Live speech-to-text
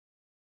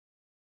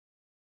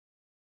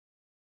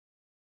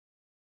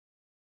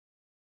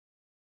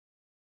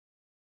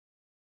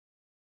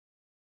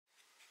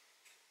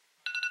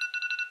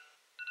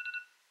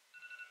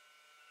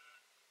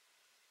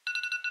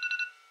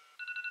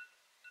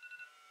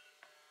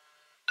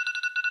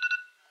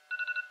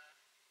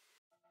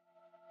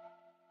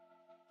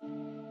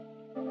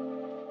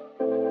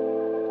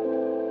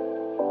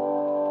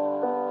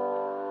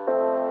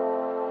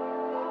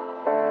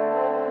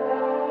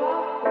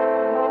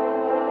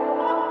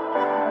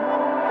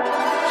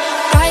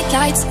Bright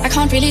lights, I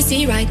can't really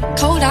see right.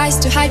 Cold eyes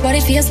to hide what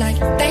it feels like.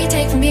 They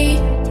take from me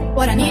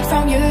what I need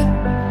from you.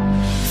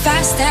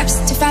 Fast steps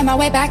to find my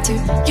way back to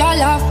your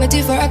love, we're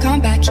due for a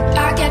comeback.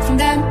 I get from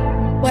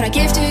them what I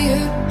give to you.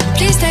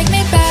 Please take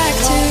me back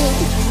to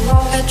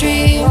a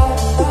dream,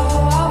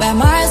 where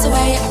miles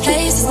away, a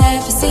place is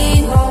never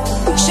seen.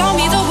 Show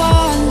me the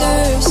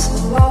wonders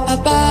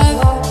above,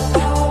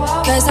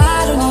 'cause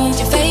I don't need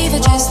your favor,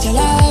 just your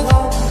love.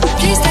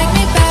 Please take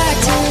me back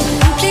to,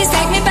 please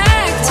take me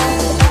back to,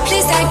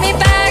 please take me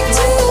back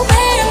to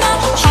where my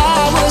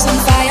heart was on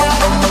fire.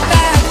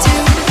 Back to,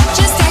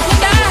 just take me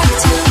back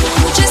to,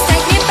 just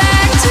take me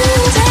back to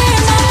where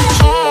my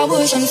heart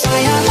was on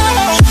fire.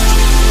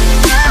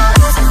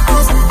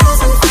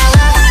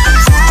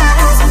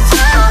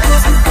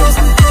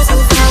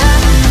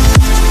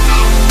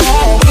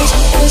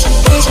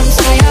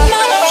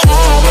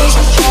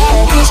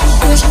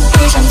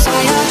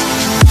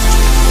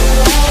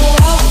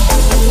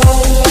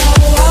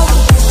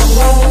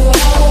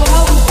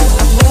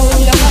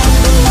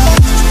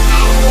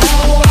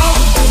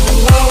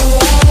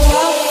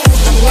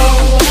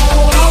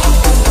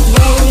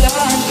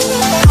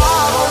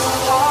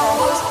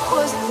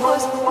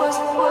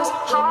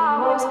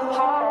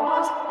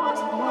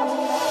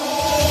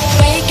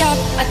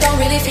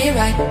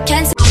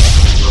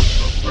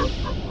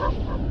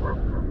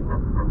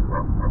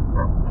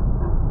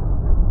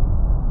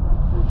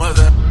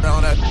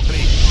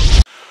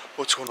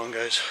 What's going on,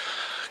 guys?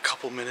 A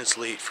couple minutes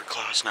late for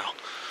class now.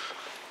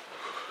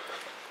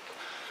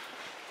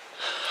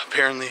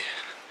 Apparently,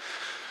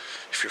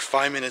 if you're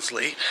 5 minutes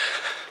late,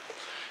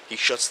 he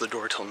shuts the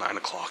door till 9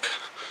 o'clock.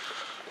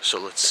 So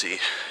let's see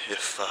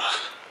if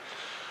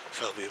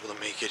I'll be able to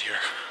make it here.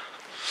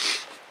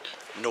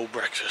 No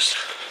breakfast.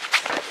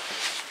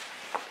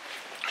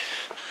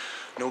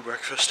 No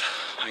breakfast.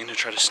 I'm gonna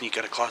try to sneak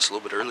out of class a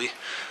little bit early,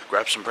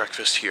 grab some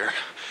breakfast here,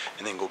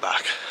 and then go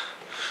back.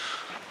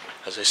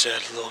 As I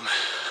said, a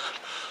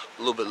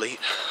little bit late.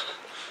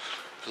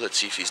 But let's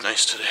see if he's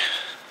nice today.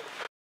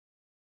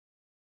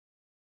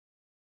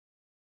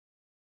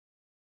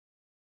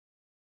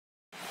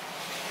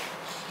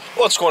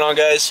 What's going on,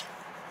 guys?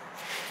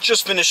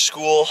 Just finished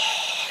school.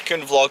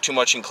 Couldn't vlog too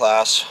much in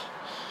class.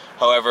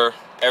 However,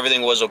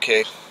 everything was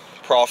okay.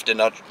 Prof did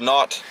not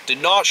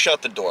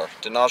shut the door.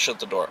 Did not shut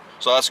the door.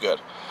 So that's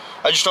good.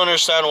 I just don't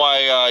understand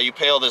why you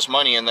pay all this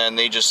money and then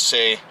they just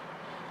say,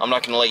 I'm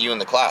not going to let you in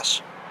the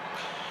class.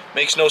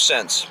 Makes no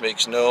sense.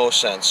 Makes no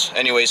sense.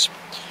 Anyways,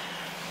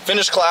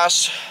 finished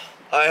class.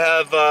 I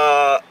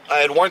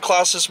had one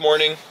class this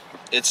morning.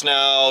 It's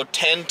now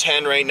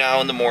 10:10 right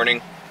now in the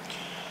morning.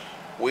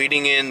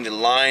 Waiting in the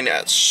line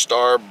at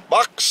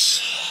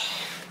Starbucks.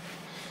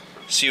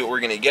 See what we're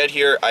gonna get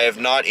here. I have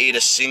not ate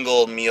a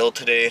single meal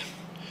today.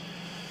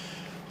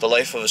 The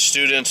life of a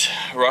student.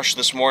 Rushed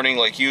this morning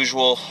like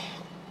usual.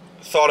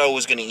 Thought I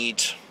was gonna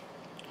eat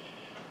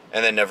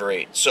and then never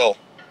ate. So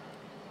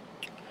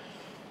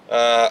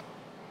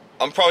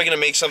I'm probably gonna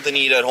make something to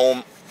eat at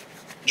home.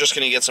 Just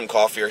gonna get some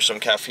coffee or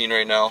some caffeine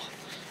right now.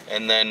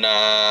 And then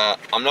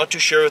I'm not too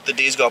sure what the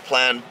day's got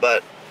planned,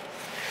 but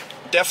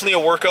definitely a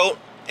workout.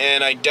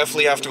 And I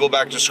definitely have to go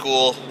back to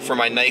school for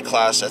my night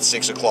class at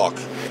 6 o'clock.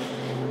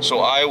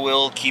 So I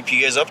will keep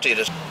you guys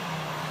updated.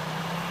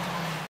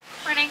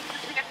 Morning.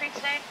 What's we got for you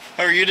today?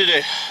 How are you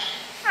today?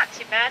 Not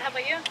too bad. How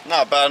about you?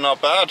 Not bad, not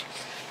bad.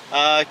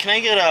 Can I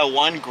get a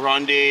 1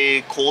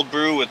 grande cold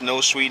brew with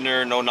no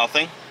sweetener, no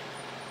nothing?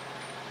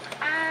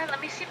 Let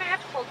me see if I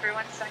have cold brew.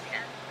 1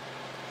 second.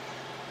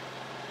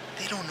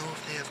 They don't know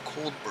if they have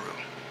cold brew.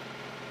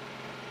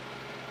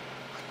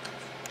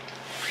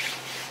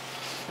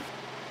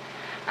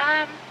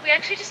 We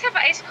actually just have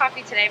iced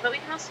coffee today, but we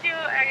can also do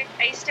our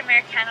iced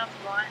Americano if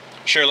you want.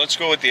 Sure, let's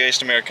go with the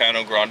iced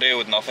Americano grande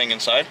with nothing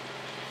inside.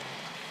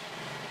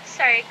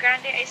 Sorry,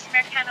 grande iced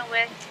Americano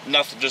with...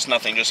 Nothing, just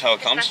nothing, just how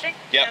it comes. Nothing?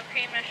 Yeah. No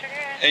cream, no sugar?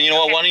 And you know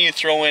okay. what, why don't you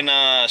throw in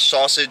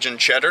sausage and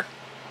cheddar?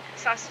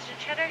 Sausage and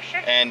cheddar,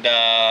 sure. And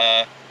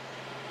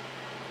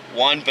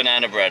 1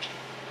 banana bread.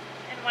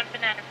 And 1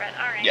 banana bread,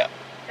 alright. Yeah.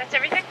 That's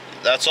everything?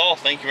 That's all,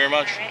 thank you very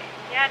much. Alright.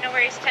 Yeah, no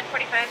worries,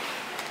 10:45.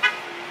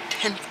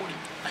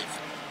 10:45.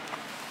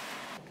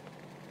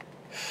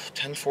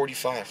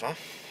 10:45, huh?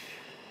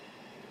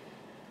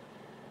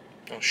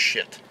 Oh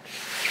shit.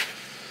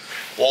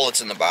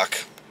 Wallet's in the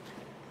back.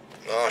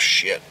 Oh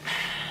shit.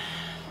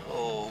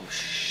 Oh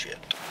shit.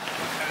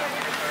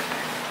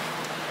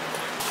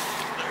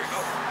 There we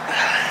go.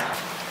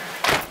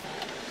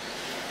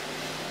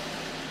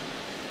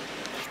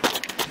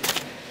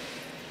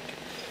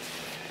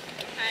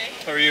 Hi.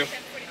 How are you? 10:45.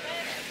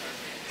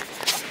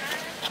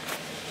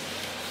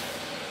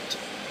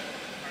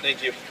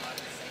 Thank you.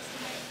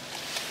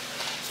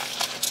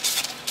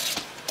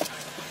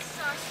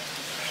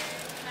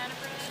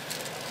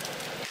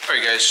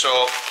 Alright guys, so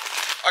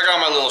I got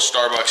my little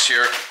Starbucks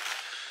here.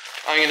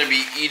 I'm gonna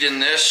be eating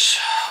this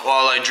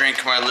while I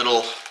drink my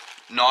little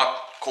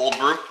not cold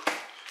brew,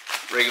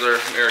 regular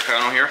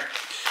Americano here.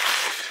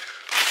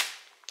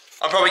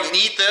 I'm probably gonna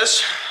eat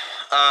this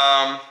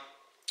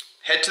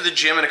head to the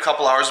gym in a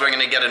couple hours. I'm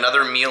going to get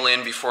another meal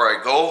in before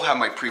I go, have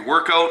my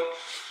pre-workout,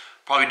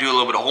 probably do a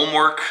little bit of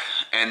homework,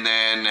 and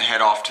then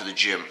head off to the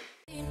gym.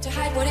 To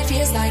hide what it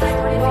feels like.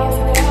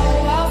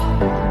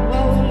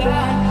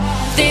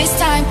 This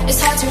time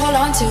it's hard to hold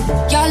on to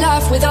your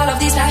love with all of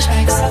these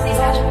flashbacks.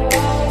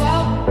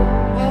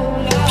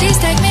 Please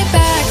take me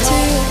back to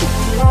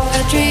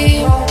a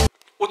dream.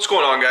 What's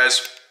going on,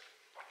 guys?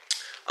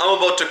 I'm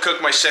about to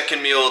cook my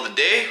second meal of the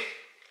day,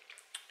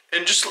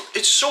 and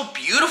it's so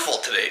beautiful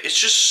today. It's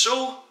just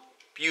so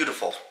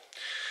beautiful.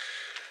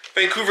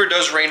 Vancouver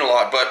does rain a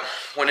lot, but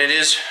when it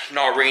is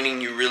not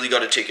raining, you really got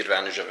to take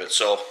advantage of it.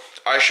 So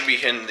I should be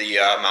hitting the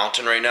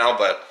mountain right now,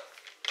 but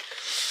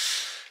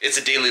it's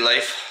a daily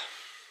life.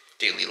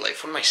 Daily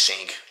life, what am I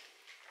saying?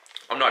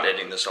 I'm not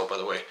editing this out, by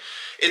the way.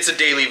 It's a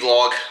daily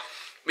vlog.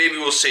 Maybe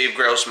we'll save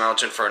Grouse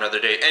Mountain for another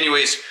day.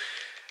 Anyways,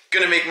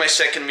 gonna make my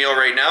second meal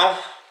right now.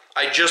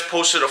 I just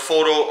posted a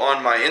photo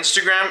on my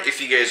Instagram. If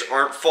you guys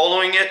aren't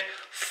following it,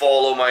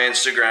 follow my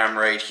Instagram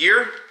right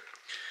here.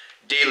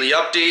 Daily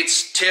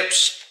updates,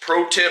 tips,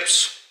 pro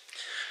tips,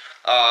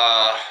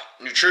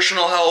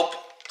 nutritional help,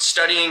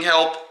 studying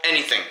help,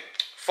 anything.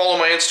 Follow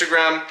my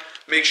Instagram.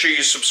 Make sure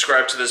you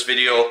subscribe to this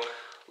video.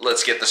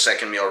 Let's get the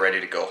second meal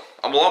ready to go.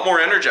 I'm a lot more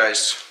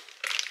energized.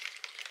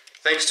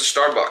 Thanks to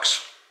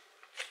Starbucks.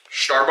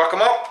 Starbuck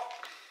them up.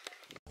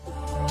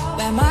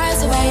 We're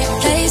miles away,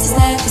 places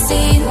never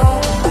seen.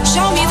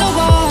 Show me the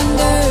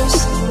wonders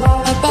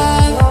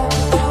above.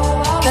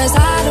 Cause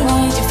I don't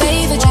need your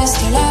favor,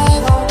 just your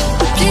love.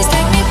 Please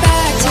take me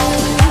back to,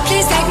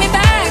 please take me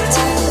back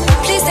to,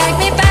 please take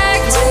me back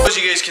to. As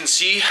you guys can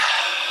see,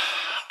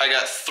 I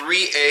got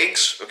 3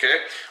 eggs,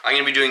 okay? I'm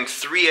gonna be doing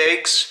 3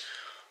 eggs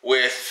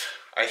with,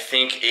 I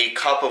think, a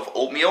cup of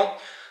oatmeal.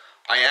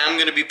 I am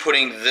gonna be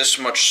putting this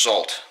much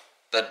salt.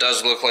 That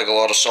does look like a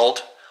lot of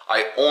salt.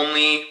 I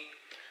only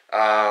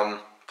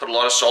put a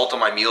lot of salt on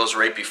my meals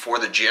right before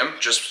the gym,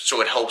 just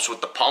so it helps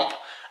with the pump.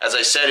 As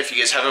I said, if you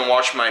guys haven't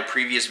watched my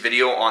previous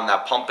video on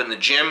that pump in the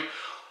gym,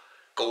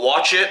 go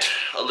watch it.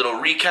 A little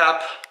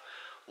recap: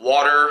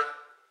 water,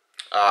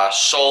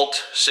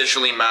 salt,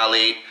 citrulline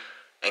malate,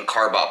 and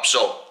carb up.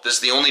 So this is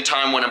the only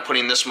time when I'm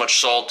putting this much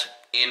salt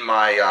in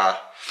my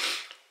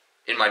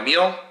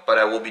meal, but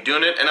I will be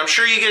doing it. And I'm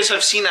sure you guys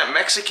have seen that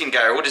Mexican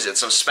guy, or what is it,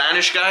 some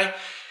Spanish guy?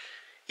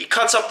 He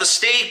cuts up the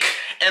steak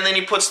and then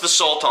he puts the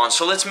salt on.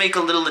 So let's make a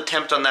little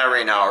attempt on that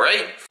right now,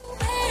 right?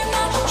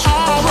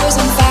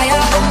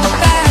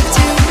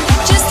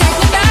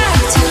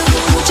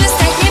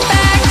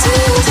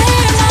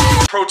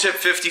 Pro tip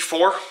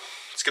 54.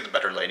 Let's get the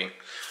better lighting.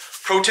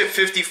 Pro tip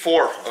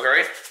 54,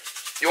 alright?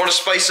 You want to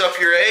spice up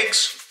your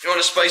eggs? You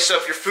want to spice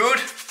up your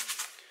food?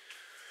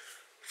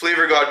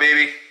 Flavor God,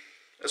 baby.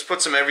 Let's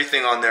put some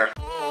everything on there.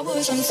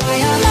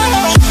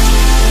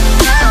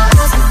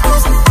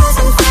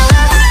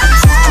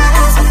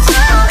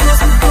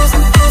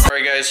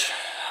 Alright guys,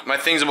 my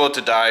thing's about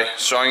to die,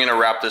 so I'm gonna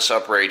wrap this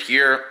up right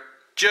here.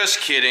 Just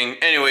kidding.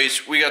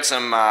 Anyways, we got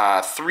some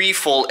 3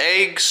 full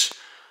eggs,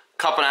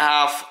 cup and a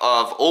half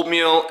of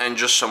oatmeal, and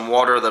just some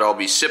water that I'll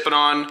be sipping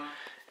on.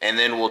 And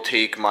then we'll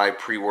take my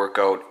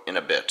pre-workout in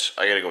a bit.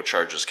 I gotta go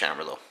charge this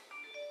camera though.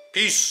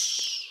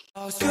 Peace.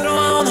 That's the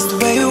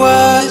way it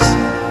was.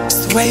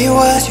 That's the way it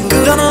was. You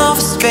good on and off,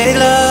 it's fake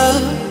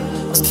love.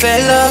 It's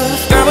fake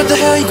love. Girl, what the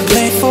hell you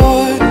complain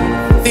for?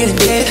 Feeling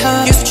dead,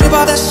 huh? Used to trip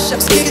all that shit,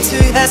 just give it to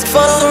you. That's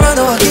fun on the run,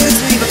 though I'll give it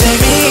to you. But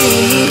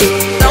baby,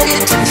 don't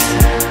get it twisted.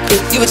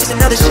 You were just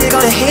another chick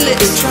on a hit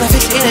list, trying to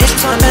fix it in an inch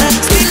on a match.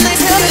 Speeding like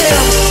hell,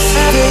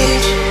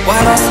 savage.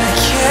 Why lost in a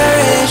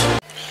carriage?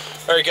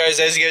 Alright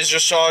guys, as you guys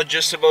just saw,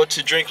 just about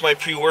to drink my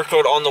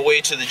pre-workout on the way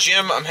to the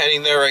gym. I'm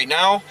heading there right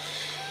now.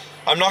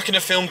 I'm not going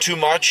to film too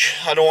much.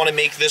 I don't want to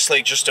make this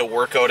like just a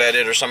workout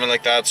edit or something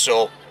like that.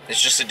 So it's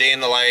just a day in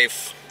the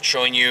life,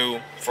 showing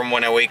you from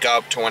when I wake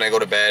up to when I go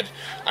to bed.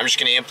 I'm just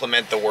going to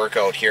implement the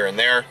workout here and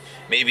there,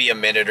 maybe a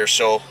minute or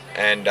so.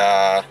 And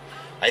I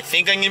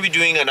think I'm going to be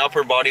doing an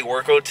upper body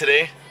workout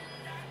today.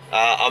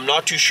 I'm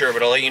not too sure,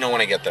 but I'll let you know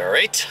when I get there,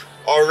 alright?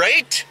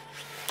 Alright?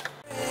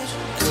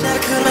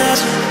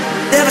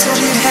 Never told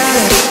you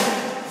how to.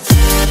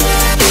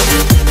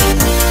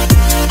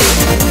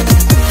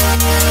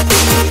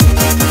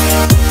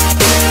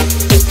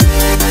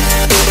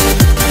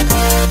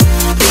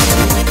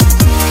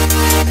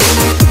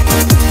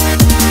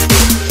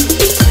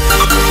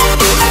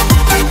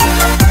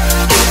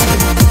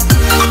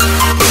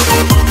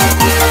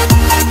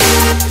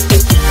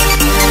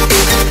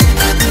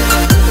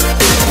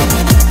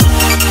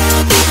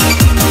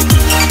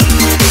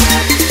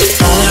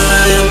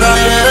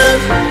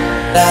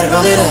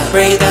 Roll it up,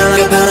 break it down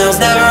like a pound. That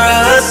was never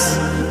us.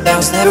 That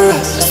was never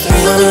us. Let's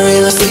turn on the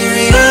real, let's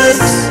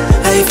serious.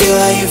 How you feel?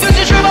 How you feel? Put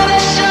your trip on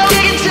that show,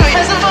 dig into it.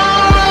 Press the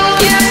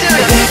phone, get into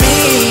it.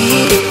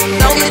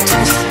 Baby, don't get it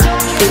twisted.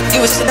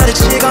 You was just another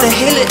chick on a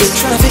hit list,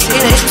 trying to fix it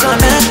in an inch on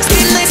a match.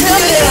 Speeding like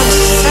hell,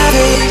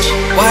 savage.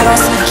 Why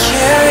lost in a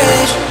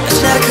carriage? I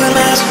just never could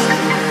imagine.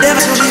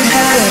 Never told you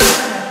how to.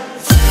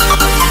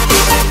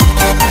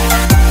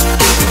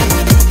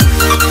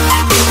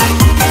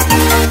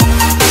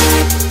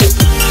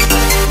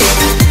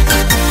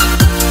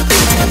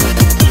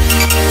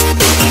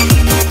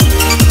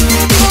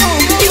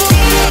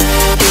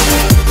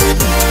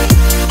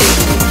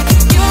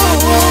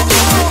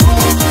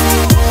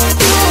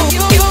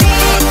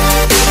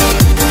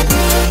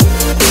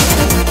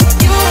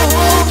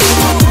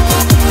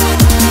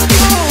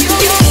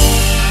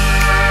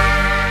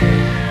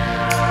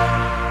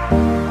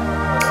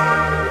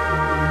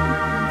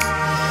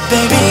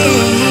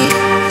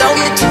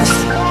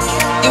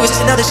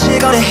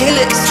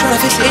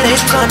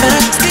 gonna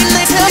manage. Didn't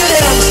they tell you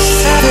that I was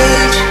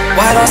savage?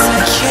 White horse in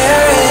a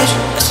carriage,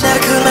 I just never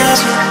could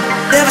imagine.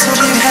 Never told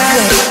you you had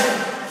it.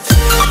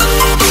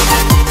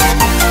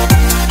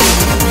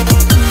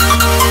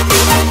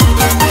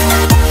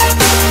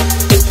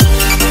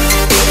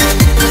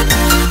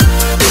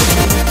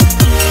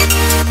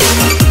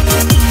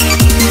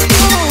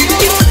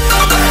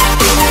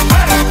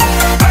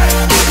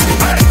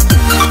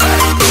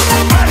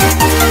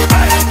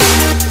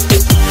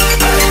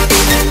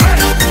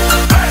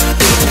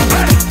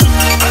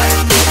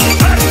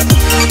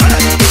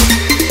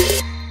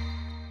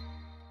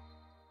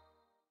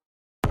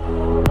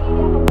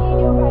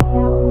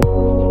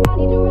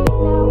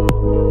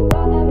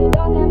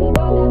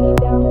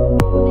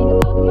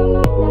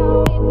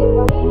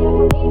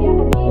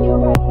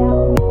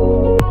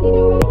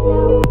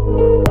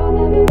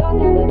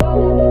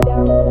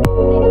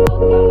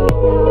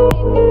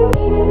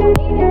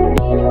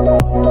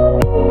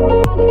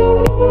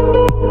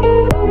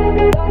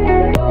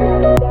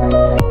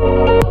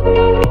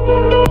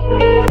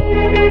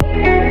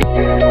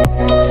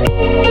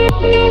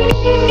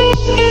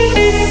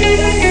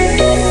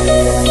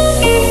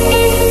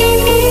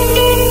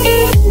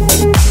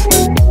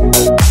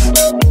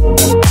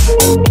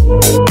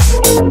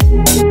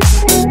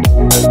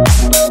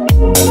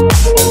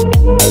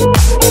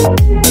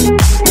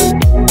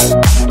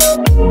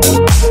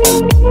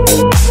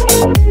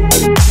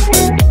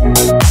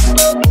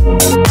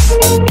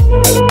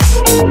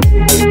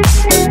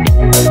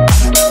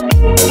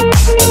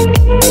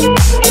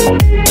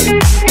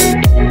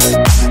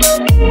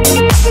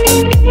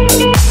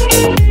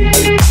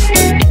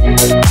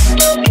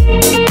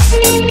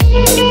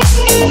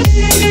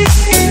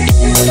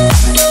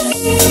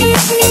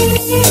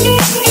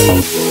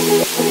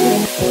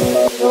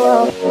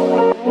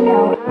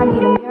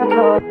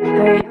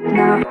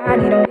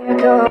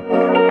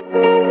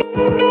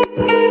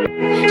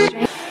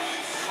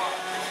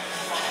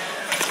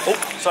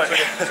 Sorry.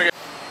 Okay.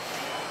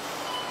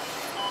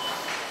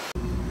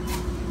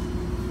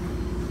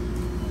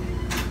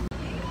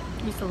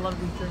 I used to love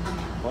beef jerky.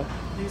 What?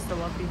 I used to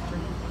love beef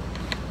jerky.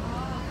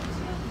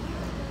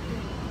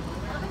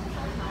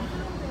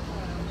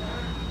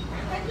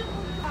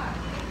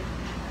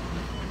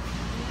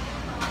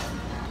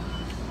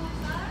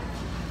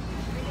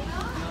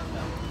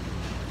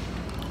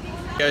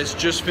 Guys,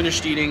 just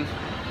finished eating.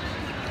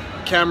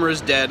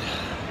 Camera's dead.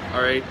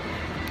 Alright.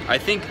 I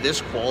think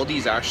this quality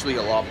is actually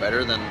a lot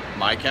better than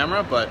my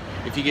camera, but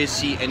if you guys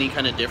see any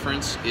kind of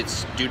difference,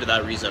 it's due to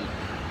that reason.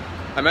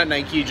 I'm at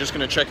Nike, just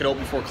gonna check it out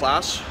before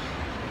class.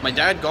 My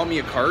dad got me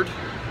a card.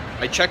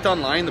 I checked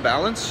online the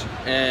balance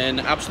and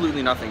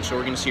absolutely nothing, so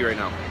we're gonna see right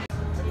now.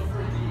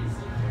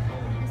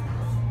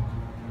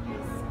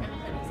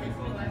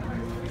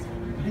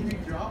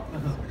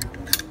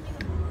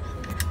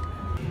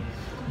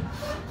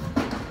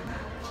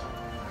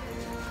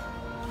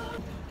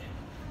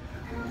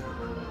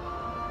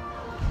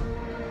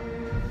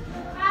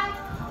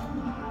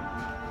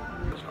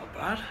 That's not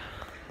bad.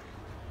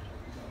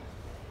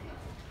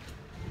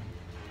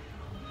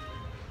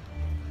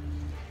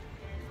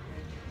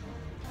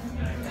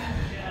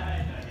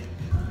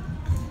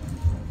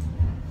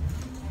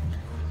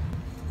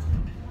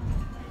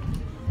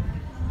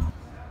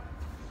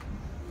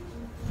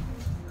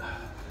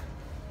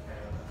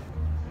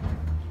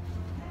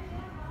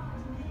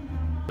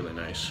 Really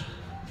nice.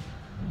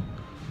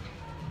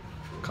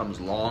 Comes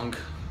long,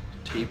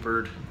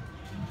 tapered,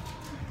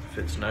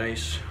 fits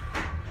nice,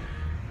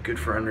 good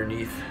for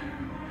underneath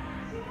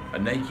a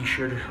Nike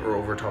shirt or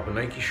over top a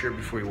Nike shirt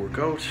before you work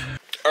out.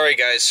 Alright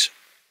guys,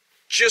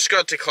 just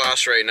got to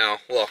class right now.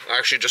 Well,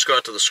 actually just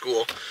got to the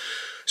school.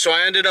 So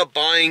I ended up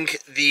buying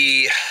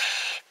the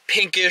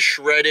pinkish,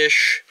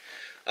 reddish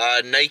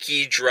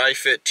Nike dry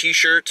fit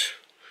t-shirt.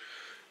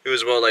 It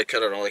was about like, I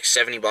don't know, like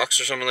 70 bucks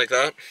or something like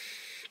that.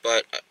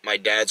 But my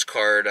dad's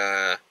card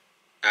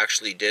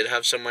actually did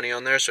have some money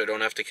on there, so I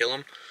don't have to kill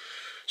him.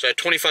 So I had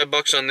 25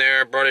 bucks on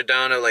there, brought it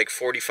down to like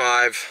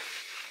 45.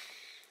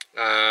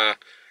 Then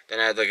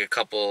I had like a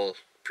couple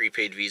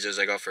prepaid visas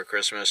I got for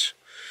Christmas.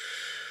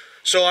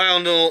 So I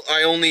only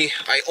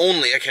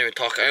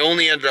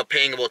ended up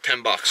paying about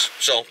 10 bucks.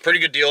 So pretty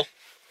good deal.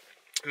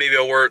 Maybe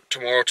I'll wear it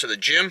tomorrow to the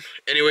gym.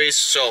 Anyways,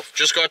 so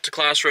just got to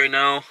class right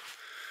now.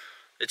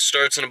 It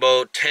starts in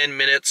about 10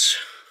 minutes.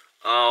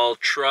 I'll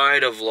try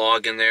to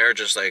vlog in there,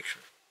 just like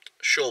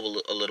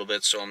show a little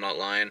bit so I'm not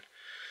lying.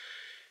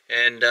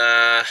 And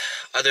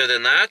other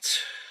than that,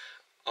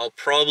 I'll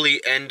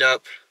probably end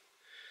up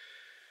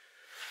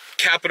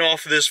capping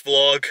off this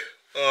vlog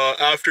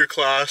after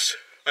class.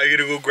 I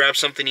gotta go grab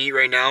something to eat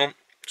right now.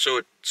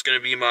 So it's gonna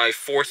be my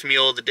 4th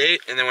meal of the day,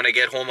 and then when I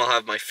get home I'll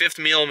have my 5th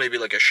meal, maybe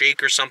like a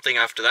shake or something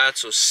after that.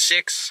 So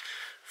 6,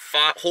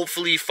 5,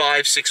 hopefully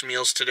 5, 6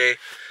 meals today.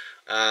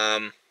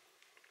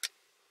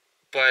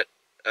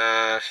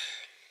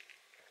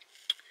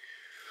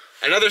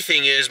 Another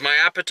thing is my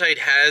appetite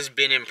has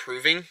been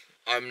improving.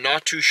 I'm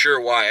not too sure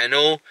why. I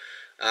know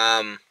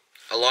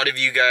a lot of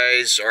you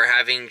guys are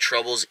having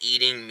troubles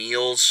eating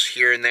meals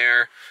here and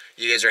there.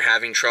 You guys are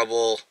having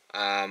trouble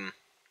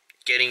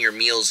getting your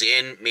meals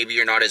in. Maybe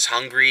you're not as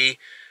hungry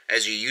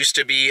as you used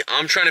to be.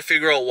 I'm trying to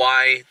figure out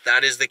why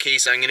that is the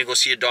case. I'm going to go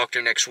see a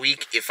doctor next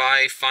week. If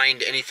I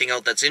find anything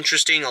out that's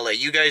interesting, I'll let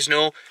you guys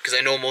know, because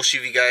I know most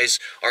of you guys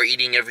are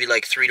eating every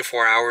like 3 to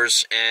 4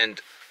 hours,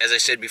 and as I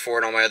said before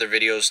in all my other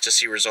videos, to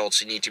see results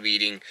you need to be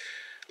eating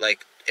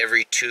like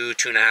every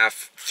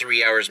 2.5,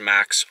 3 hours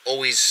max.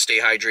 Always stay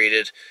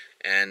hydrated,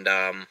 and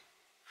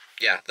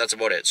yeah, that's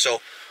about it.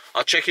 So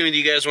I'll check in with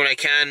you guys when I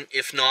can.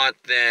 If not,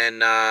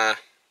 then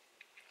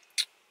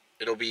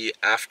it'll be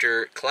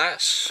after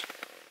class.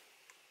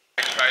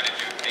 I try to do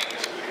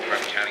things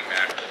from counting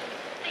back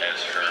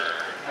as her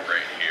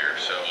right here,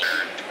 so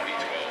her in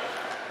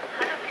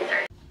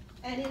 2012.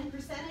 And in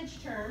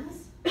percentage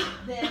terms,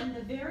 then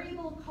the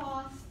variable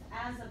cost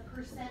as a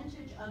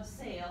percentage of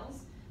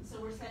sales, so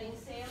we're setting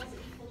sales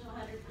equal to 100%,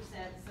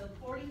 so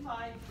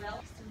 45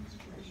 relative.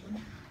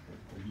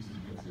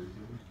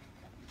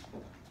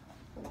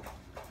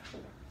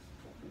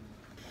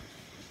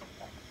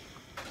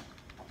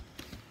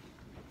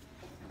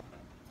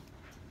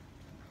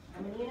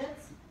 How many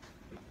units?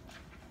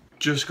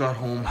 Just got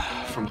home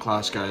from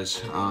class,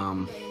 guys.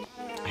 I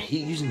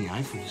hate using the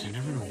iPhones. I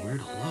never know where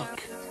to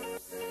look.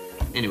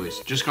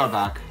 Anyways, just got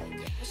back.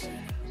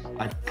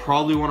 I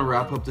probably want to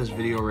wrap up this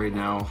video right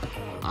now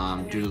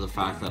due to the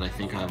fact that I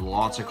think I have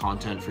lots of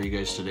content for you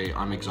guys today.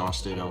 I'm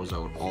exhausted. I was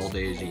out all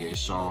day, as you guys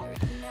saw.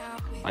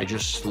 I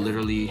just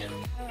literally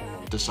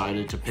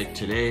decided to pick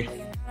today.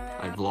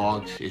 I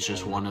vlogged. It's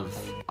just one of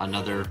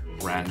another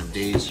random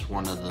days,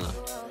 one of the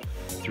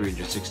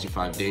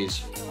 365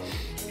 days.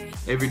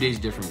 Every day is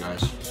different,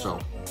 guys, so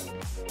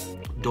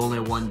don't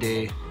let one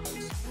day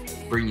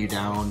bring you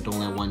down. Don't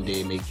let one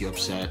day make you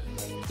upset.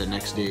 The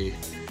next day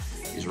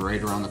is right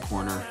around the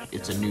corner.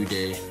 It's a new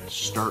day.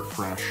 Start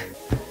fresh,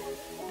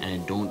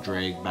 and don't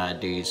drag bad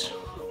days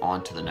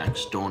on to the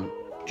next. Don't,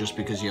 just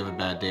because you have a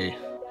bad day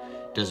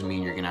doesn't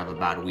mean you're gonna have a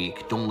bad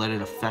week. Don't let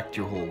it affect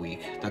your whole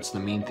week. That's the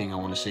main thing I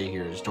want to say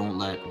here, is don't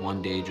let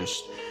one day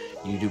just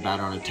you do bad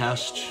on a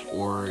test,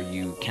 or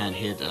you can't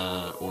hit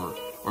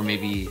or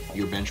maybe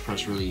your bench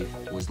press really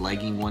was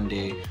lagging one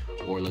day,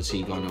 or let's say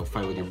you got into a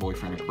fight with your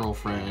boyfriend or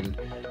girlfriend,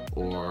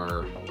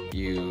 or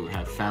you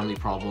have family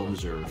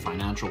problems or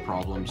financial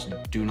problems.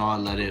 Do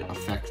not let it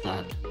affect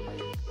that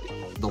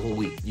the whole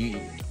week.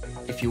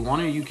 If you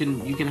want to, you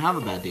can have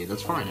a bad day.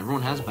 That's fine.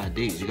 Everyone has bad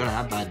days. You gotta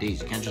have bad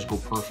days. You can't just go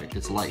perfect.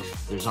 It's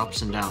life. There's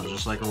ups and downs,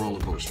 just like a roller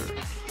coaster.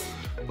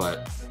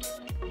 But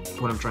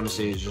what I'm trying to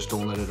say is just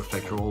don't let it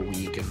affect your whole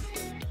week.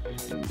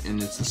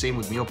 And it's the same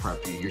with meal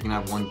prep. You're gonna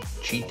have one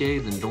cheat day,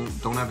 then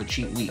don't have a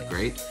cheat week,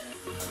 right?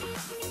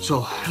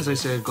 So as I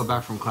said, go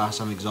back from class.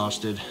 I'm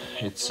exhausted.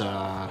 It's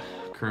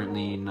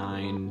currently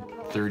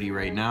 9:30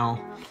 right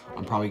now.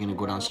 I'm probably gonna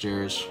go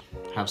downstairs,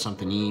 have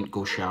something to eat,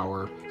 go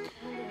shower,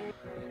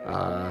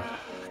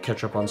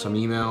 catch up on some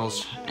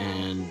emails,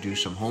 and do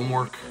some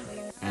homework.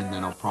 And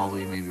then I'll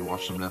probably maybe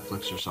watch some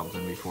Netflix or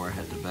something before I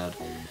head to bed,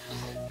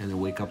 and then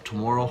wake up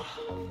tomorrow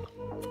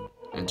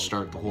and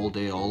start the whole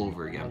day all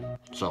over again.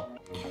 So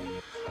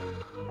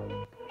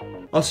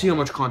I'll see how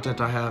much content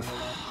I have.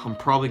 I'm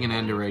probably gonna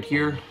end it right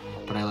here,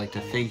 but I'd like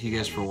to thank you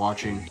guys for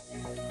watching,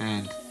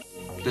 and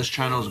this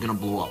channel is gonna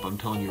blow up. I'm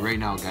telling you right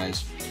now,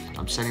 guys.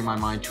 I'm setting my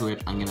mind to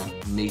it. I'm gonna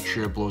make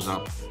sure it blows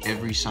up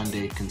every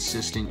Sunday.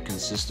 Consistent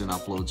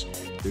uploads.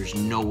 There's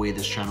no way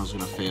this channel is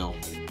gonna fail,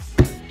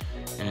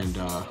 and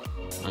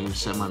I'm gonna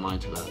set my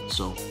mind to that.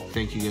 So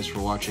thank you guys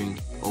for watching.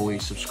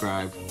 Always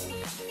subscribe,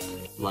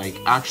 like.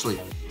 Actually,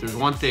 there's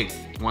one thing.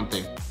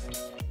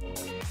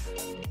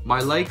 My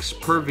likes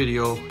per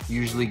video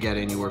usually get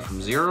anywhere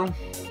from 0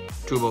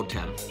 to about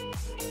 10.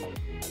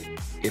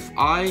 If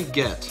I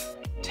get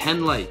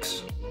 10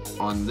 likes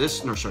on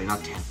this, no, sorry,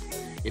 not 10.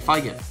 If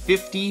I get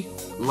 50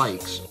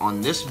 likes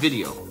on this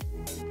video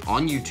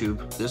on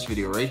YouTube, this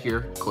video right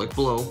here, click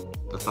below,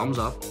 the thumbs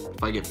up.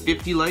 If I get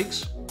 50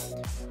 likes,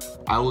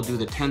 I will do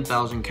the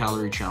 10,000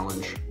 calorie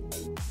challenge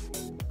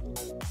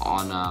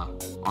on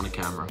a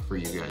camera for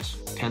you guys.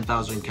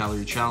 10,000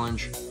 calorie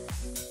challenge,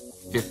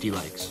 50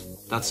 likes.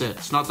 That's it.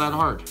 It's not that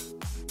hard.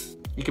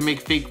 You can make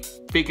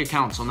fake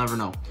accounts. I'll never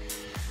know.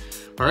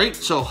 All right.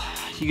 So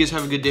you guys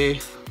have a good day.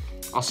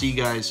 I'll see you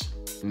guys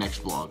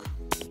next vlog.